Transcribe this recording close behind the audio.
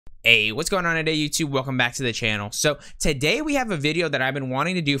Hey, what's going on today, YouTube? Welcome back to the channel. So today we have a video that I've been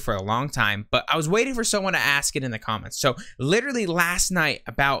wanting to do for a long time, but I was waiting for someone to ask it in the comments. So literally last night,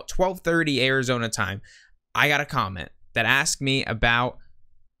 about 12:30 Arizona time, I got a comment that asked me about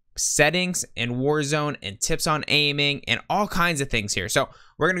settings in Warzone and tips on aiming and all kinds of things here. So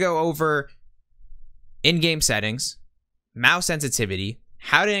we're going to go over in-game settings, mouse sensitivity,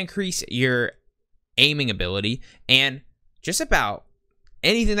 how to increase your aiming ability, and just about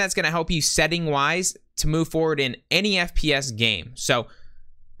anything that's going to help you setting wise to move forward in any FPS game. So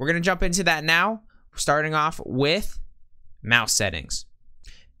we're going to jump into that now, starting off with mouse settings.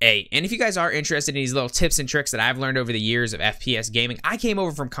 And if you guys are interested in these little tips and tricks that I've learned over the years of FPS gaming, I came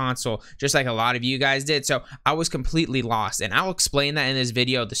over from console just like a lot of you guys did, so I was completely lost, and I'll explain that in this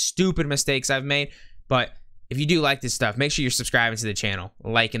video, the stupid mistakes I've made. But if you do like this stuff, make sure you're subscribing to the channel,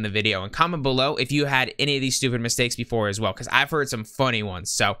 liking the video, and comment below if you had any of these stupid mistakes before as well, because I've heard some funny ones.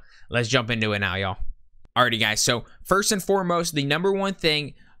 So let's jump into it now, y'all. Alrighty, guys. So first and foremost, the number one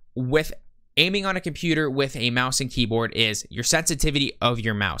thing with aiming on a computer with a mouse and keyboard is your sensitivity of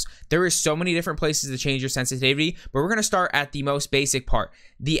your mouse. There is so many different places to change your sensitivity, but we're going to start at the most basic part,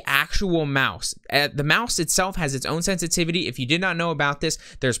 the actual mouse. The mouse itself has its own sensitivity. If you did not know about this,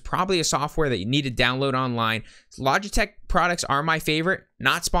 there's probably a software that you need to download online. Logitech products are my favorite,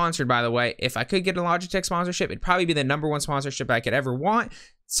 not sponsored, by the way. If I could get a Logitech sponsorship, it'd probably be the #1 sponsorship I could ever want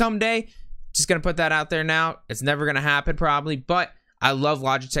someday. Just going to put that out there now. It's never going to happen probably, but I love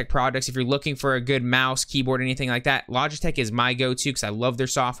Logitech products. If you're looking for a good mouse, keyboard, anything like that, Logitech is my go-to because I love their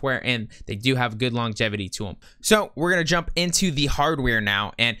software and they do have good longevity to them. So we're going to jump into the hardware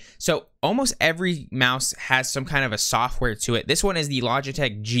now. And so almost every mouse has some kind of a software to it. This one is the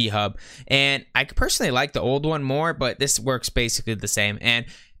Logitech G Hub. And I personally like the old one more, but this works basically the same. And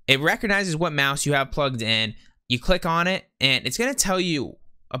it recognizes what mouse you have plugged in. You click on it and it's going to tell you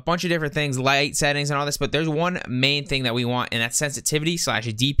a bunch of different things, light settings and all this, but there's one main thing that we want, and that's sensitivity /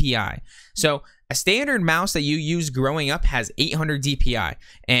 DPI. So a standard mouse that you use growing up has 800 DPI,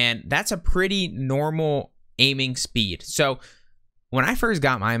 and that's a pretty normal aiming speed. So when I first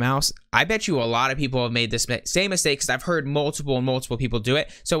got my mouse, I bet you a lot of people have made this same mistake because I've heard multiple people do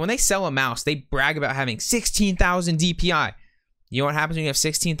it. So when they sell a mouse, they brag about having 16,000 DPI. You know what happens when you have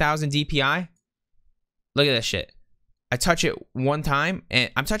 16,000 DPI? Look at this shit. I touch it one time,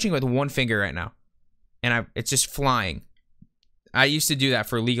 and I'm touching it with one finger right now, and it's just flying. I used to do that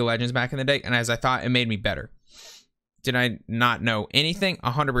for League of Legends back in the day, and as I thought, it made me better. Did I not know anything?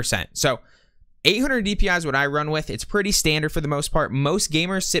 100%. So 800 DPI is what I run with. It's pretty standard for the most part. Most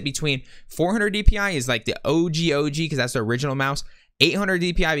gamers sit between 400 DPI is like the OG because that's the original mouse. 800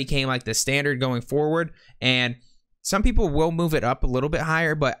 DPI became like the standard going forward, and some people will move it up a little bit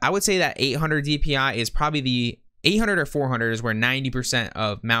higher, but I would say that 800 DPI is probably the 800 or 400 is where 90%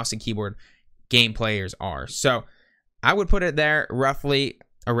 of mouse and keyboard game players are. So I would put it there roughly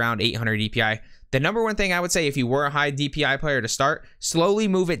around 800 DPI. The #1 thing I would say, if you were a high DPI player to start, slowly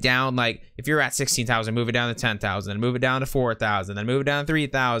move it down. Like if you're at 16,000, move it down to 10,000, move it down to 4,000, then move it down to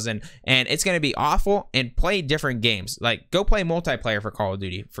 3,000. And it's going to be awful. And play different games. Like go play multiplayer for Call of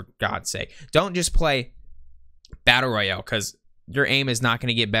Duty, for God's sake. Don't just play Battle Royale, because your aim is not going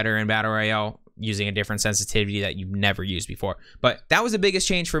to get better in Battle Royale using a different sensitivity that you've never used before. But that was the biggest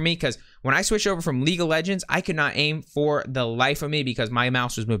change for me, because when I switched over from League of Legends, I could not aim for the life of me because my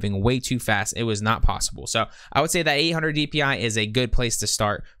mouse was moving way too fast. It was not possible. So I would say that 800 DPI is a good place to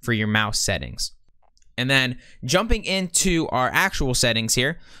start for your mouse settings. And then jumping into our actual settings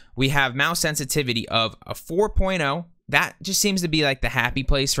here, we have mouse sensitivity of a 4.0. That just seems to be like the happy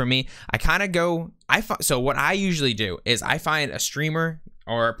place for me. I kind of go, so what I usually do is I find a streamer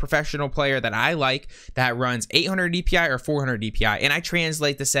or a professional player that I like that runs 800 DPI or 400 DPI, and I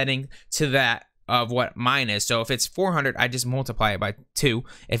translate the setting to that of what mine is. So if it's 400, I just multiply it by 2.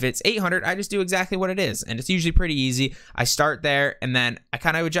 If it's 800, I just do exactly what it is, and it's usually pretty easy. I start there, and then I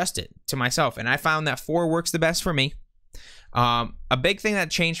kind of adjust it to myself, and I found that 4 works the best for me. A big thing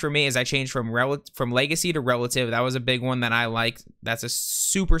that changed for me is I changed from legacy to relative. That was a big one that I liked. That's a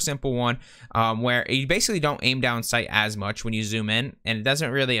super simple one, where you basically don't aim down sight as much when you zoom in, and it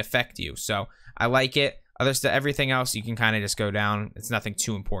doesn't really affect you. So I like it. Everything else you can kind of just go down. It's nothing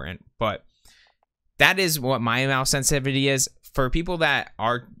too important, but that is what my mouse sensitivity is. For people that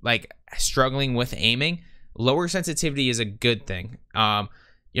are like struggling with aiming, lower sensitivity is a good thing.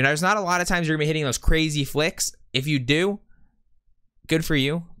 You know, there's not a lot of times you're gonna be hitting those crazy flicks. If you do, good for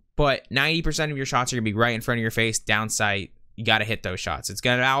you, but 90% of your shots are gonna be right in front of your face, down sight. You got to hit those shots. It's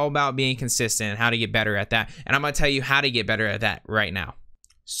all about being consistent and how to get better at that, and I'm gonna tell you how to get better at that right now.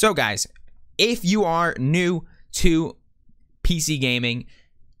 So guys, if you are new to PC gaming,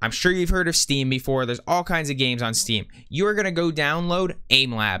 I'm sure you've heard of Steam before. There's all kinds of games on Steam. You are going to go download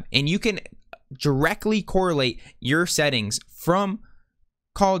Aim Lab, and you can directly correlate your settings from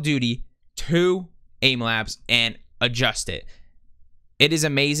Call of Duty to Aim Labs and adjust it. It is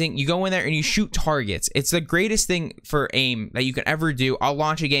amazing. You go in there and you shoot targets. It's the greatest thing for aim that you can ever do. I'll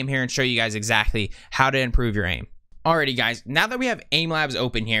launch a game here and show you guys exactly how to improve your aim. Alrighty guys, now that we have Aim Labs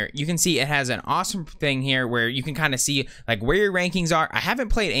open here, you can see it has an awesome thing here where you can kind of see like where your rankings are. I haven't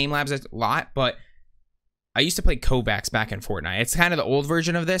played Aim Labs a lot, but I used to play Kovacs back in Fortnite. It's kind of the old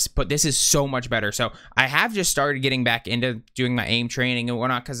version of this, but this is so much better. So I have just started getting back into doing my aim training and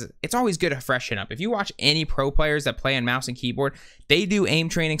whatnot because it's always good to freshen up. If you watch any pro players that play on mouse and keyboard, they do aim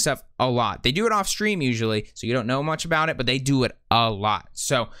training stuff a lot. They do it off stream usually, so you don't know much about it, but they do it a lot.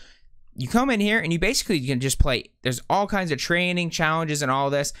 So you come in here and you basically can just play. There's all kinds of training, challenges, and all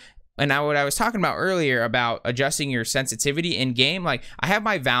this. And now what I was talking about earlier about adjusting your sensitivity in game, like I have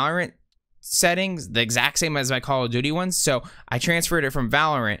my Valorant settings the exact same as my Call of Duty ones, so I transferred it from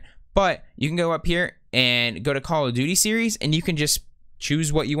Valorant, but you can go up here and go to Call of Duty series and you can just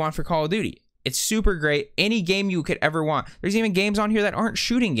choose what you want for Call of Duty. It's super great. Any game you could ever want. There's even games on here that aren't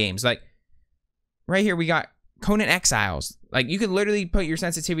shooting games. Like right here we got Conan Exiles. Like you can literally put your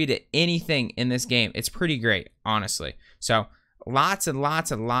sensitivity to anything in this game. It's pretty great, honestly. So lots and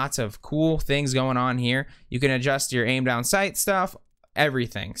lots and lots of cool things going on here. You can adjust your aim down sight stuff,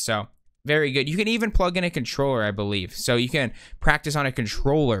 everything. So very good. You can even plug in a controller, I believe. So you can practice on a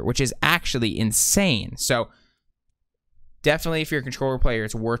controller, which is actually insane. So definitely if you're a controller player,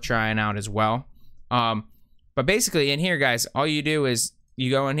 it's worth trying out as well. But basically in here, guys, all you do is you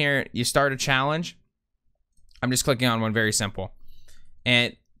go in here, you start a challenge. I'm just clicking on one, very simple.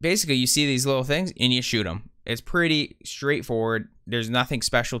 And basically you see these little things and you shoot them. It's pretty straightforward. There's nothing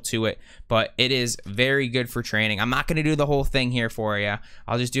special to it, but it is very good for training. I'm not going to do the whole thing here for you.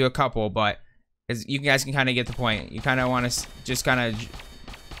 I'll just do a couple, but you guys can kind of get the point. You kind of want to just kind of...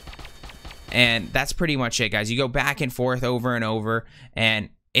 And that's pretty much it, guys. You go back and forth over and over, and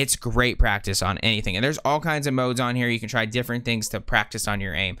it's great practice on anything. And there's all kinds of modes on here. You can try different things to practice on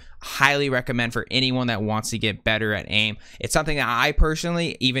your aim. Highly recommend for anyone that wants to get better at aim. It's something that I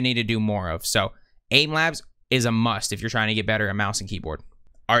personally even need to do more of. So Aim Labs is a must if you're trying to get better at mouse and keyboard.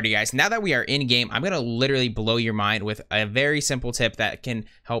 Alrighty guys, now that we are in game, I'm gonna literally blow your mind with a very simple tip that can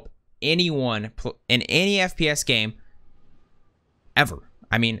help anyone in any FPS game ever.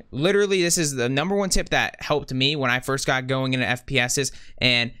 I mean, literally this is the #1 tip that helped me when I first got going into FPSs,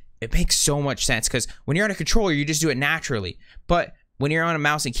 and it makes so much sense because when you're on a controller, you just do it naturally. But when you're on a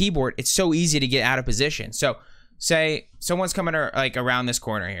mouse and keyboard, it's so easy to get out of position. So say someone's coming like around this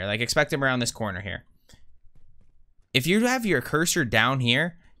corner here, like expect them around this corner here. If you have your cursor down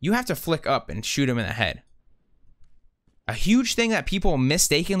here, you have to flick up and shoot him in the head. A huge thing that people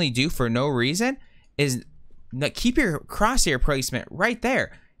mistakenly do for no reason is keep your crosshair placement right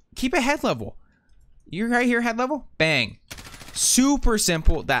there. Keep it head level. You're right here head level, bang. Super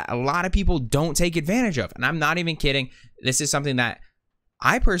simple that a lot of people don't take advantage of. And I'm not even kidding. This is something that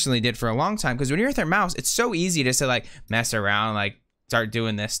I personally did for a long time because when you're with your mouse, it's so easy just to like mess around, like start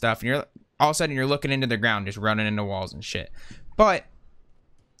doing this stuff. And you're all of a sudden you're looking into the ground, just running into walls and shit. But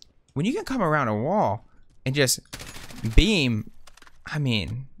when you can come around a wall and just beam, I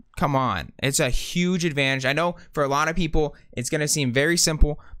mean, come on. It's a huge advantage. I know for a lot of people, it's going to seem very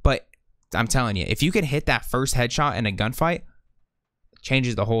simple, but I'm telling you, if you can hit that first headshot in a gunfight, it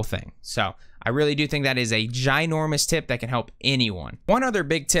changes the whole thing. So I really do think that is a ginormous tip that can help anyone. One other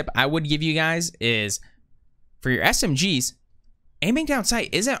big tip I would give you guys is for your SMGs, aiming down sight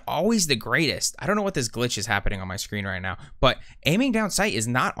isn't always the greatest. I don't know what this glitch is happening on my screen right now, but aiming down sight is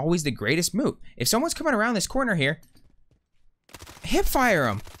not always the greatest move. If someone's coming around this corner here, hip fire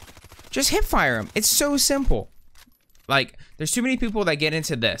them. Just hip fire them. It's so simple. Like, there's too many people that get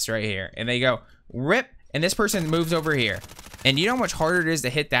into this right here, and they go, rip, and this person moves over here. And you know how much harder it is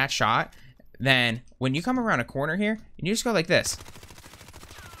to hit that shot than when you come around a corner here, and you just go like this.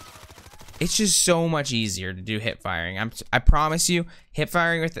 It's just so much easier to do hip firing. I promise you, hip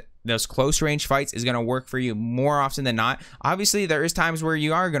firing with those close range fights is going to work for you more often than not. Obviously, there is times where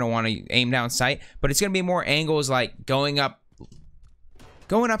you are going to want to aim down sight, but it's going to be more angles like going up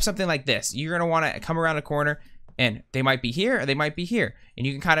something like this. You're going to want to come around a corner, and they might be here or they might be here, and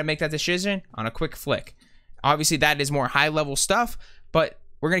you can kind of make that decision on a quick flick. Obviously, that is more high-level stuff, but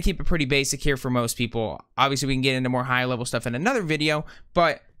we're going to keep it pretty basic here for most people. Obviously, we can get into more high-level stuff in another video,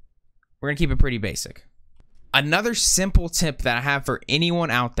 but we're going to keep it pretty basic. Another simple tip that I have for anyone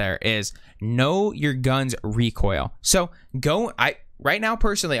out there is know your gun's recoil. So right now,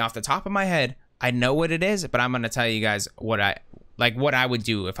 personally, off the top of my head, I know what it is, but I'm going to tell you guys what like what I would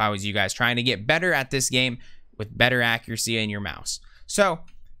do if I was you guys, trying to get better at this game with better accuracy in your mouse. So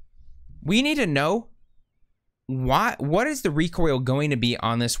we need to know what is the recoil going to be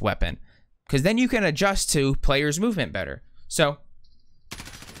on this weapon, because then you can adjust to players' movement better. So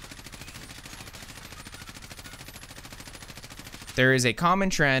there is a common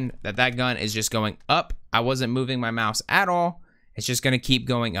trend that gun is just going up. I wasn't moving my mouse at all. It's just going to keep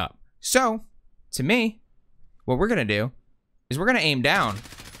going up. So to me, what we're going to do is we're going to aim down,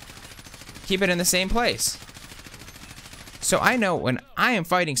 keep it in the same place. So I know when I am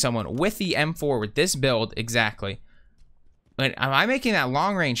fighting someone with the M4 with this build exactly, when I'm making that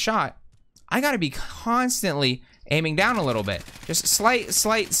long range shot, I got to be constantly aiming down a little bit. Just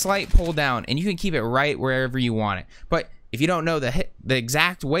slight pull down, and you can keep it right wherever you want it. But if you don't know the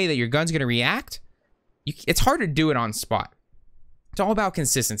exact way that your gun's going to react, it's hard to do it on spot. It's all about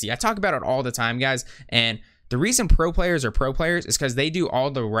consistency. I talk about it all the time, guys, and the reason pro players are pro players is because they do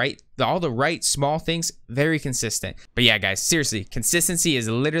all the right small things very consistent. But yeah, guys, seriously, consistency is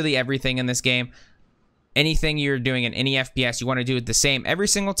literally everything in this game. Anything you're doing in any FPS, you want to do it the same every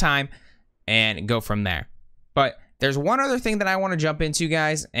single time and go from there. But there's one other thing that I want to jump into,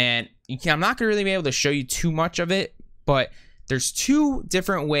 guys, and I'm not going to really be able to show you too much of it, but there's two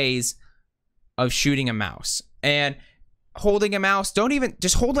different ways of shooting a mouse. And holding a mouse,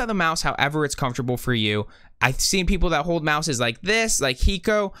 just hold the mouse however it's comfortable for you. I've seen people that hold mouses like this, like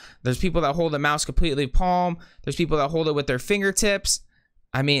Hiko. There's people that hold the mouse completely palm. There's people that hold it with their fingertips.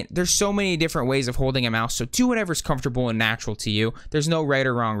 I mean, there's so many different ways of holding a mouse, so do whatever's comfortable and natural to you. There's no right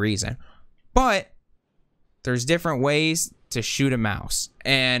or wrong reason. But there's different ways to shoot a mouse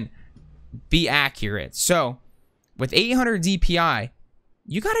and be accurate. So with 800 DPI,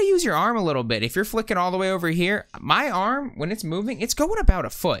 you got to use your arm a little bit. If you're flicking all the way over here, my arm, when it's moving, it's going about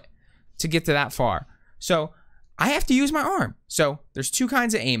a foot to get to that far. So I have to use my arm. So there's two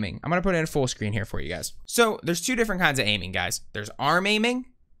kinds of aiming. I'm going to put it in full screen here for you guys. So there's two different kinds of aiming, guys. There's arm aiming,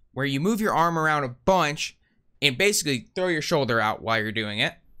 where you move your arm around a bunch and basically throw your shoulder out while you're doing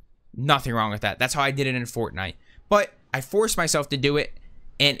it. Nothing wrong with that. That's how I did it in Fortnite. But I forced myself to do it,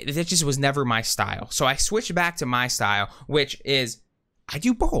 and it just was never my style. So I switched back to my style, which is I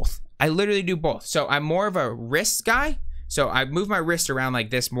do both. I literally do both. So I'm more of a wrist guy. So I move my wrist around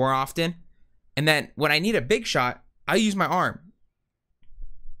like this more often. And then when I need a big shot, I use my arm.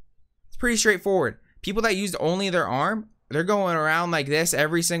 It's pretty straightforward. People that use only their arm, they're going around like this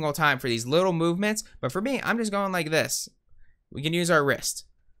every single time for these little movements. But for me, I'm just going like this. We can use our wrist.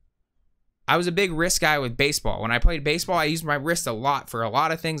 I was a big wrist guy with baseball. When I played baseball, I used my wrist a lot for a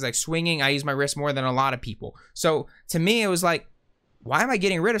lot of things like swinging. I use my wrist more than a lot of people. So to me, it was like, why am I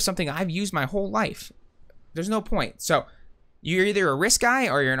getting rid of something I've used my whole life? There's no point. So you're either a wrist guy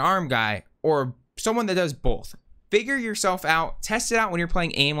or you're an arm guy or someone that does both. Figure yourself out, test it out when you're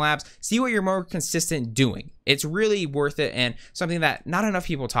playing aim labs, see what you're more consistent doing. It's really worth it and something that not enough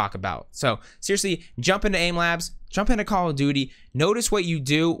people talk about. So seriously, jump into aim labs, jump into Call of Duty, notice what you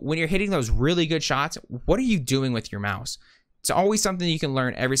do when you're hitting those really good shots. What are you doing with your mouse? It's always something you can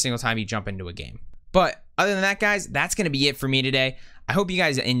learn every single time you jump into a game. But other than that, guys, that's going to be it for me today. I hope you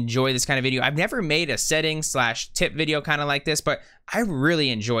guys enjoy this kind of video. I've never made a setting/tip video kind of like this, but I really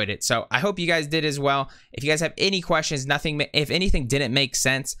enjoyed it. So I hope you guys did as well. If you guys have any questions, if anything didn't make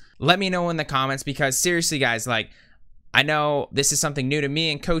sense, let me know in the comments, because seriously, guys, like, I know this is something new to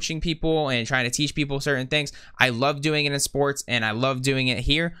me and coaching people and trying to teach people certain things. I love doing it in sports and I love doing it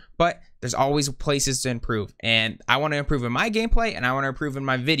here, but there's always places to improve. And I want to improve in my gameplay and I want to improve in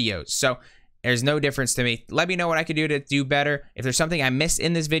my videos. So there's no difference to me. Let me know what I could do to do better. If there's something I missed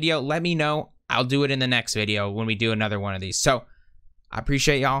in this video, let me know. I'll do it in the next video when we do another one of these. So I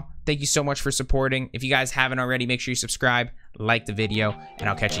appreciate y'all. Thank you so much for supporting. If you guys haven't already, make sure you subscribe, like the video, and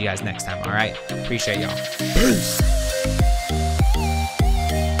I'll catch you guys next time. All right? Appreciate y'all. Peace.